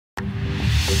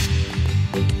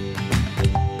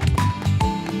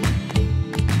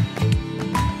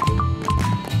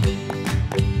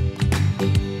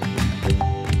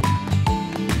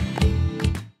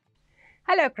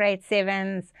Hello grade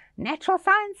 7s, Natural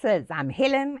Sciences. I'm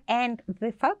Helen and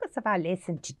the focus of our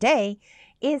lesson today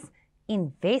is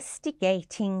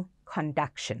investigating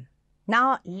conduction.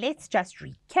 Now let's just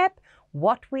recap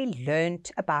what we learned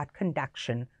about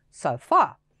conduction so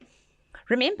far.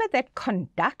 Remember that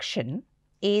conduction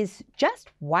is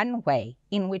just one way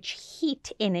in which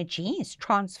heat energy is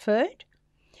transferred,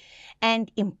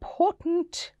 and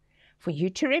important for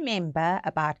you to remember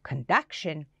about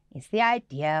conduction is the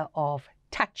idea of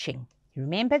touching.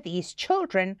 Remember, these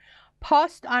children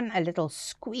passed on a little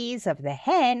squeeze of the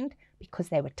hand because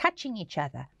they were touching each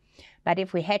other. But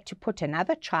if we had to put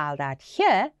another child out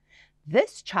here,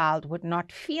 this child would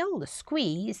not feel the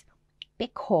squeeze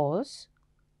because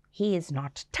he is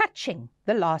not touching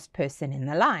the last person in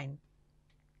the line.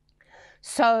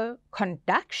 So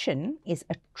conduction is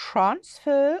a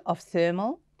transfer of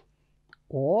thermal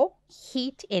or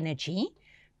heat energy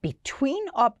between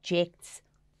objects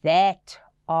that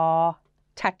are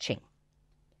touching.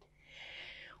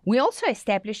 We also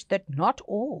established that not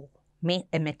all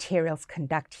materials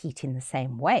conduct heat in the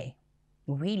same way.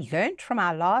 We learned from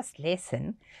our last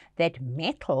lesson that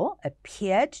metal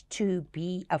appeared to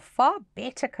be a far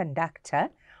better conductor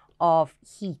of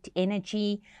heat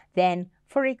energy than,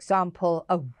 for example,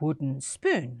 a wooden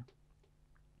spoon.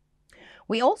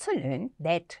 We also learned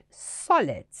that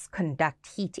solids conduct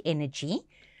heat energy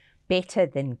better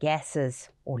than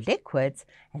gases or liquids,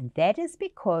 and that is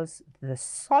because the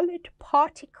solid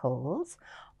particles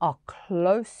are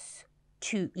close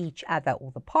to each other,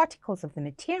 or the particles of the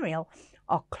material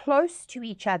are close to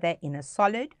each other in a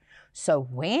solid, so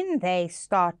when they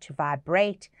start to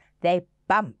vibrate, they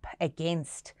bump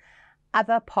against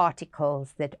other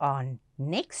particles that are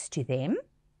next to them,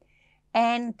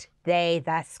 and they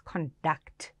thus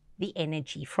conduct the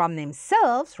energy from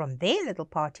themselves, from their little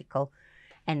particle,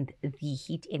 and the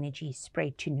heat energy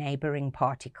spread to neighboring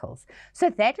particles.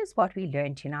 So that is what we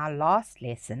learned in our last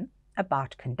lesson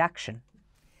about conduction.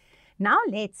 Now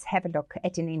let's have a look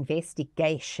at an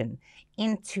investigation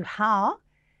into how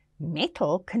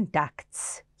metal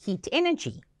conducts heat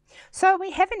energy. So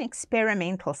we have an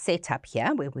experimental setup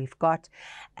here where we've got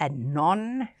a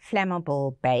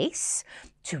non-flammable base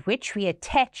to which we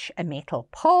attach a metal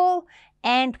pole,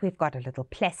 and we've got a little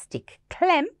plastic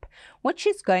clamp which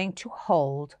is going to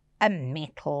hold a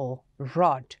metal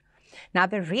rod. Now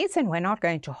the reason we're not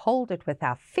going to hold it with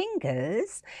our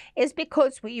fingers is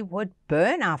because we would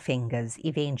burn our fingers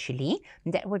eventually,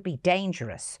 and that would be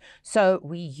dangerous. So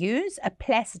we use a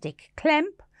plastic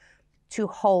clamp to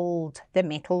hold the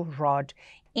metal rod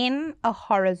in a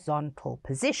horizontal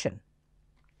position.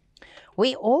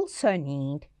 We also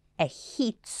need a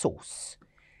heat source.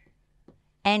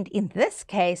 And in this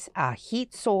case, our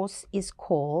heat source is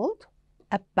called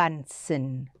a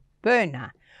Bunsen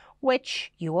burner,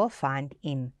 which you will find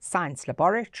in science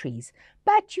laboratories,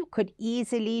 but you could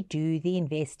easily do the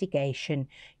investigation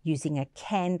using a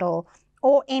candle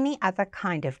or any other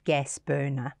kind of gas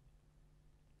burner.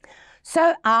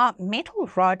 So our metal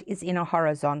rod is in a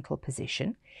horizontal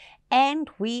position, and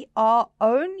we are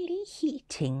only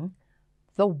heating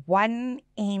the one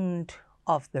end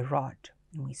of the rod.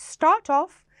 When we start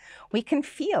off, we can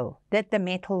feel that the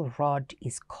metal rod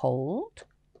is cold.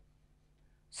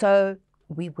 So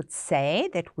we would say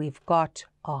that we've got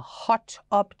a hot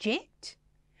object,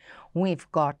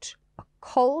 we've got a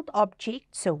cold object,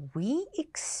 so we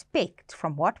expect,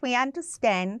 from what we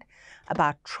understand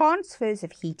about transfers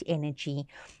of heat energy,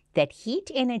 that heat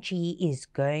energy is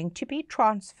going to be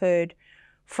transferred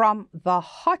from the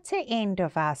hotter end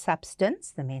of our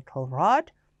substance, the metal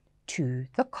rod, to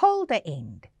the colder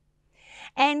end.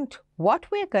 And what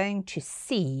we're going to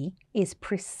see is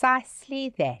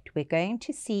precisely that. We're going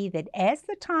to see that as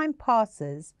the time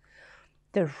passes,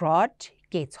 the rod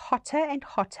gets hotter and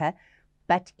hotter,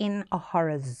 but in a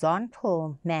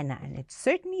horizontal manner. And it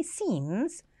certainly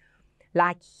seems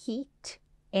like heat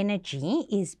energy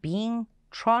is being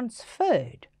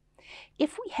transferred.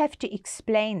 If we have to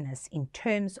explain this in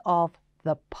terms of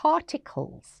the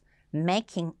particles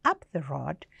making up the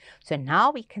rod, so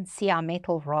now we can see our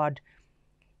metal rod.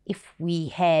 If we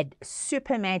had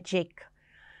super magic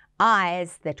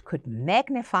eyes that could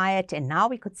magnify it, and now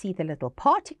we could see the little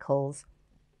particles,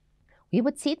 we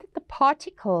would see that the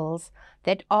particles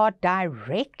that are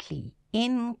directly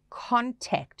in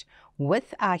contact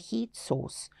with our heat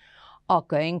source are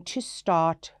going to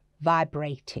start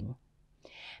vibrating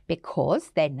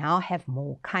because they now have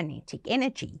more kinetic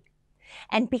energy.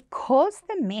 And because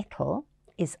the metal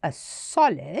is a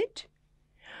solid,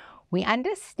 we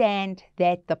understand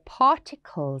that the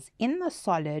particles in the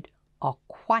solid are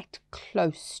quite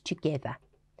close together.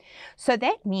 So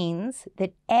that means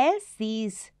that as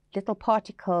these little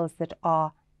particles that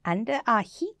are under our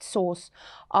heat source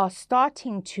are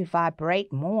starting to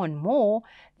vibrate more and more,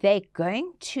 they're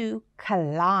going to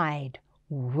collide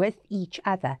with each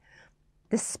other.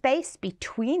 The space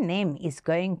between them is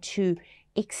going to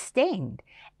extend,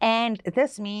 and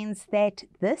this means that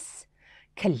this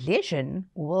collision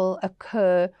will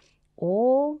occur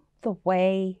all the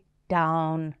way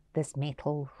down this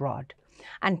metal rod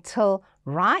until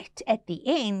right at the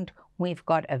end we've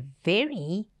got a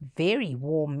very, very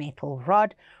warm metal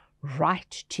rod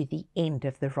right to the end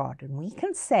of the rod. And we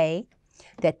can say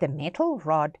that the metal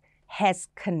rod has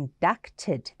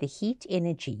conducted the heat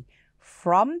energy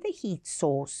from the heat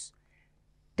source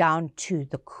down to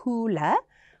the cooler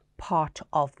part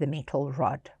of the metal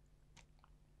rod.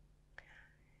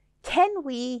 Can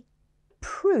we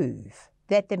prove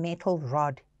that the metal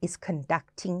rod is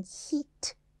conducting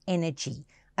heat energy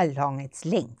along its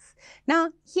length? Now,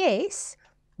 yes,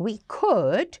 we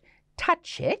could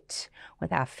touch it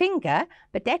with our finger,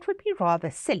 but that would be rather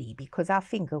silly because our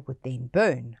finger would then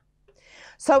burn.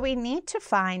 So we need to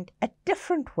find a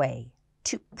different way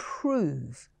to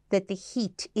prove that the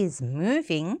heat is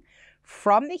moving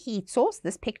from the heat source.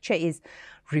 This picture is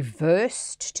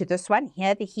reversed to this one.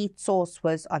 Here the heat source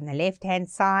was on the left-hand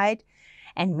side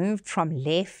and moved from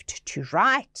left to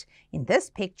right. In this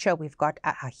picture, we've got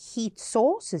a heat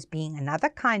source as being another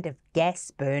kind of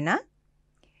gas burner.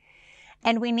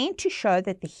 And we need to show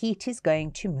that the heat is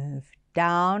going to move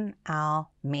down our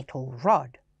metal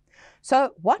rod.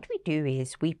 So what we do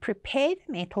is we prepare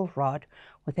the metal rod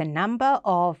with a number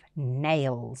of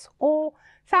nails or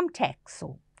thumbtacks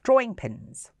or drawing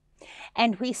pins.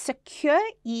 And we secure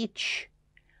each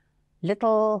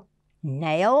little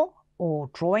nail or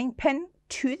drawing pin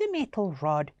to the metal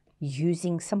rod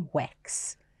using some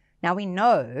wax. Now we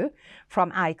know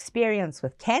from our experience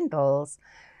with candles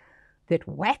that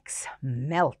wax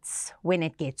melts when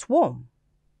it gets warm.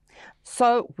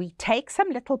 So we take some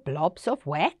little blobs of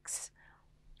wax,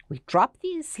 we drop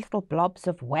these little blobs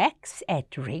of wax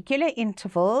at regular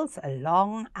intervals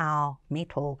along our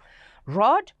metal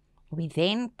rod. We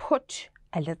then put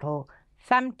a little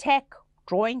thumbtack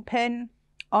drawing pin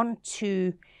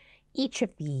onto each of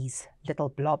these little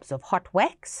blobs of hot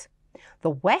wax.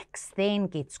 The wax then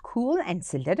gets cool and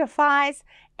solidifies,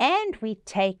 and we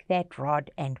take that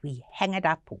rod and we hang it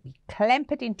up, or we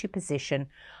clamp it into position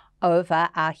over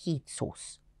our heat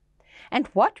source. And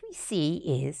what we see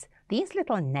is these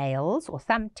little nails or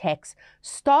thumbtacks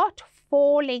start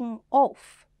falling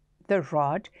off the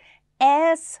rod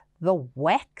as the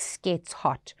wax gets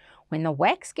hot. When the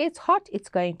wax gets hot, it's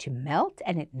going to melt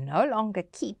and it no longer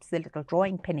keeps the little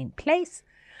drawing pin in place.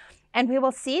 And we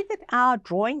will see that our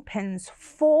drawing pins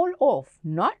fall off,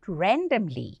 not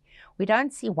randomly. We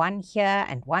don't see one here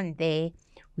and one there.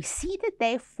 We see that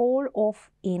they fall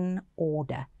off in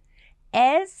order.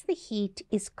 As the heat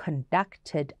is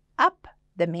conducted up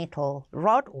the metal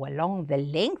rod or along the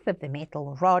length of the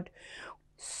metal rod,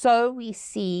 so we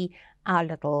see our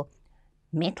little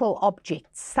metal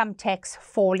objects, thumbtacks,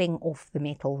 falling off the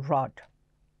metal rod.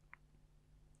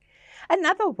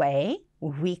 Another way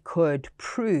we could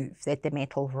prove that the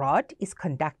metal rod is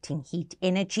conducting heat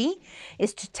energy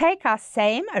is to take our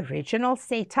same original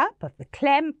setup of the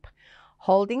clamp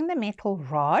holding the metal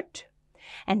rod,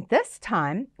 and this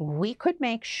time we could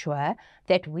make sure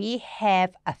that we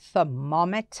have a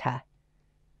thermometer.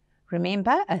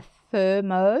 Remember, a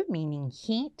thermo meaning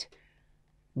heat,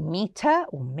 meter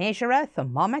or measurer,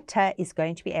 thermometer is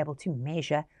going to be able to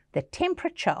measure the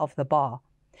temperature of the bar.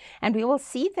 And we will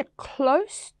see that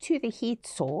close to the heat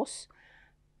source,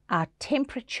 our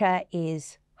temperature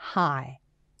is high.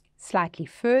 Slightly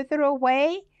further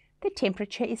away, the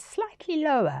temperature is slightly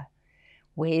lower.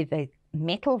 Where the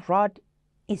metal rod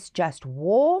is just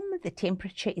warm, the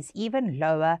temperature is even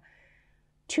lower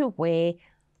to where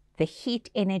the heat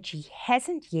energy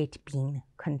hasn't yet been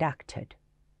conducted.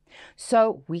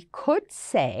 So we could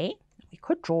say, we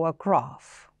could draw a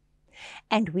graph.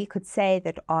 And we could say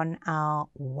that on our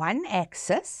one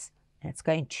axis, it's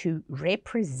going to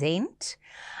represent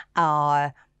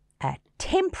our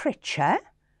temperature.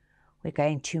 We're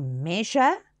going to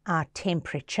measure our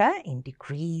temperature in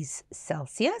degrees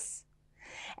Celsius.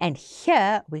 And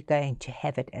here we're going to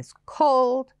have it as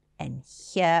cold, and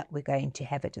here we're going to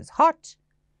have it as hot.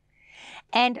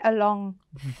 And along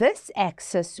this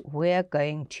axis, we're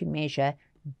going to measure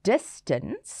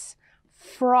distance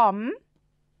from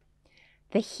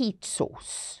the heat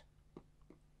source.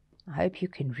 I hope you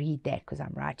can read that because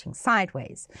I'm writing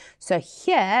sideways. So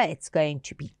here it's going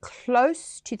to be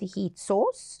close to the heat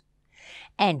source,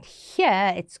 And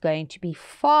here it's going to be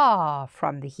far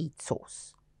from the heat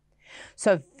source.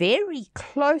 So very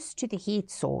close to the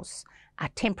heat source, our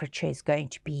temperature is going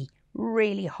to be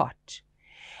really hot.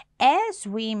 As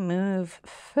we move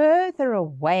further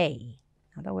away,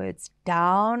 in other words,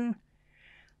 down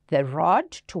the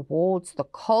rod towards the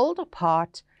colder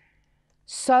part,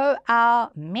 so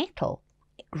our metal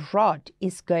rod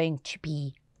is going to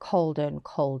be colder and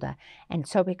colder. And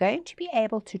so we're going to be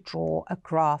able to draw a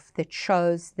graph that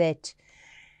shows that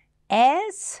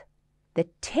as the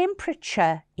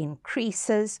temperature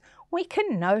increases, we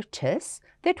can notice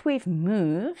that we've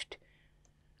moved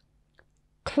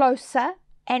closer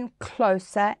and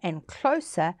closer and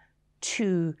closer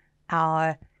to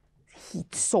our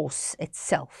heat source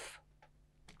itself.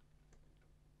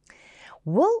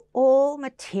 Will all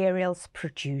materials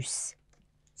produce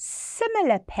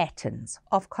similar patterns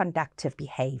of conductive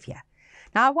behavior?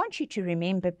 Now, I want you to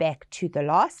remember back to the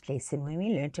last lesson when we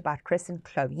learned about Chris and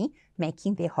Chloe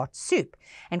making their hot soup,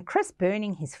 and Chris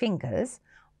burning his fingers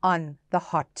on the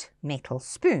hot metal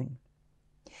spoon.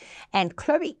 And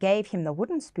Chloe gave him the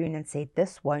wooden spoon and said,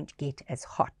 "This won't get as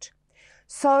hot."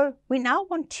 So we now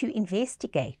want to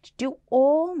investigate, do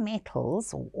all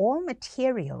metals or all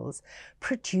materials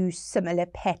produce similar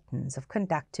patterns of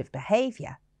conductive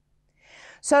behavior?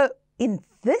 So in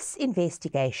this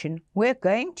investigation, we're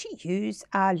going to use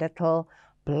our little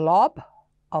blob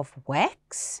of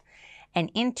wax,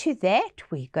 and into that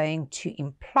we're going to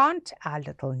implant our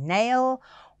little nail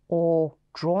or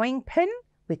drawing pin.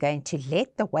 We're going to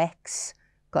let the wax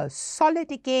go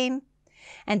solid again,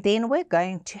 and then we're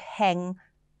going to hang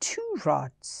two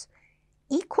rods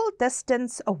equal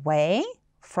distance away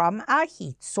from our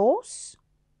heat source.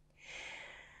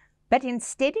 But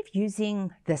instead of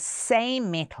using the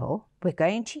same metal, we're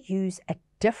going to use a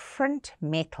different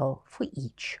metal for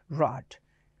each rod.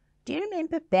 Do you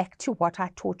remember back to what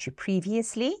I taught you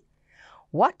previously?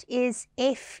 What is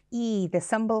Fe the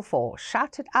symbol for?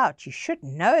 Shout it out. You should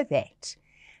know that.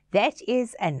 That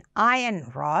is an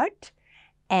iron rod,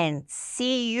 and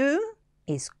Cu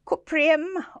is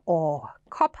cuprium or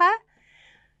copper.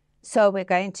 So we're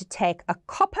going to take a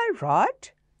copper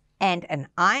rod and an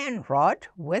iron rod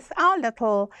with our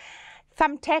little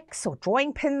thumbtacks or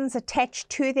drawing pins attached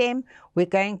to them. We're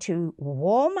going to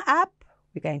warm up.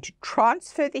 We're going to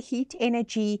transfer the heat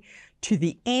energy to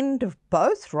the end of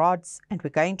both rods, and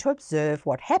we're going to observe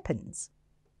what happens.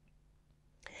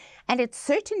 And it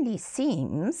certainly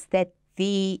seems that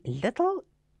the little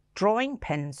drawing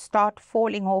pins start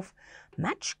falling off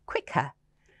much quicker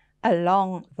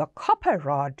along the copper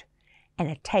rod, and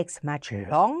it takes much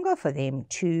longer for them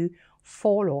to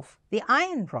fall off the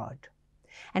iron rod.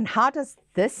 And how does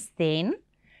this then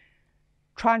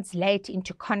translate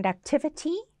into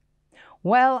conductivity?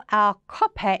 Well, our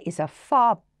copper is a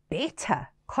far better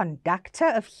conductor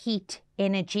of heat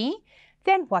energy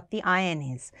than what the iron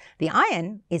is. The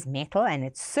iron is metal and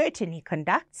it certainly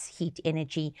conducts heat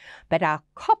energy, but our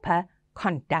copper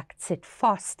conducts it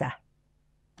faster.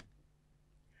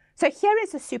 So here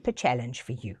is a super challenge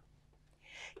for you.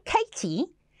 Katie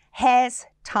has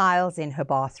tiles in her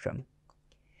bathroom,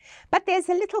 but there's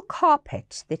a little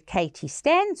carpet that Katie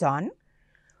stands on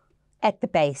at the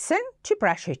basin to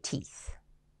brush her teeth.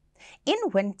 In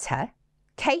winter,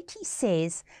 Katie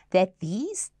says that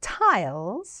these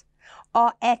tiles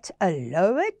are at a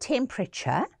lower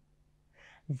temperature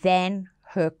than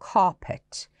her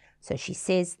carpet. So she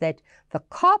says that the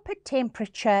carpet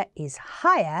temperature is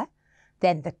higher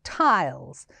than the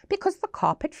tiles because the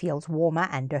carpet feels warmer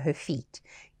under her feet.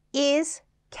 Is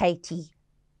Katie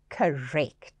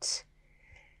correct?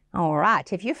 All right,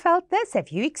 have you felt this? Have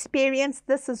you experienced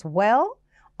this as well?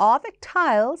 Are the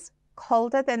tiles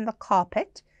colder than the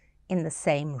carpet in the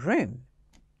same room?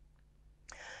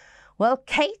 Well,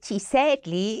 Katie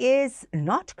sadly is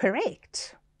not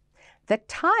correct. The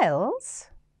tiles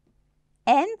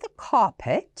and the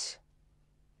carpet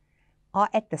are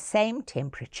at the same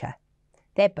temperature.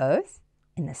 They're both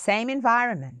in the same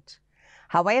environment.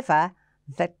 However,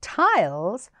 the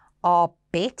tiles are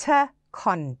better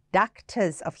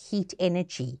conductors of heat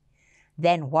energy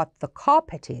than what the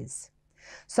carpet is.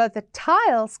 So the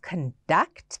tiles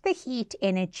conduct the heat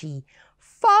energy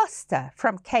faster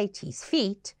from Katie's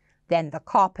feet than the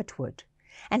carpet would.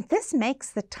 And this makes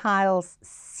the tiles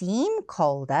seem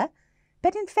colder,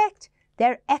 but in fact,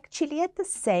 they're actually at the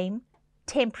same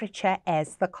temperature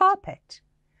as the carpet.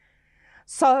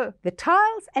 So the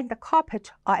tiles and the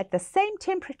carpet are at the same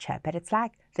temperature, but it's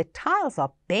like the tiles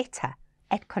are better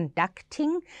at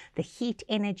conducting the heat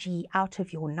energy out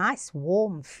of your nice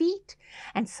warm feet,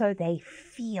 and so they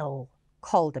feel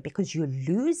colder because you're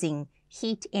losing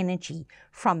heat energy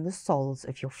from the soles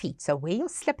of your feet. So wear your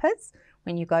slippers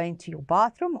when you go into your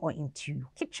bathroom or into your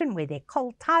kitchen where there are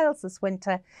cold tiles this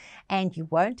winter, and you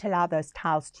won't allow those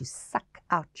tiles to suck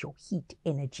out your heat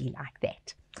energy like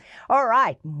that. All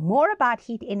right, more about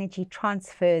heat energy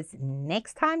transfers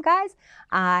next time, guys.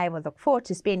 I will look forward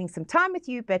to spending some time with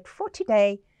you, but for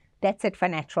today, that's it for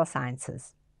Natural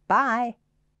Sciences. Bye.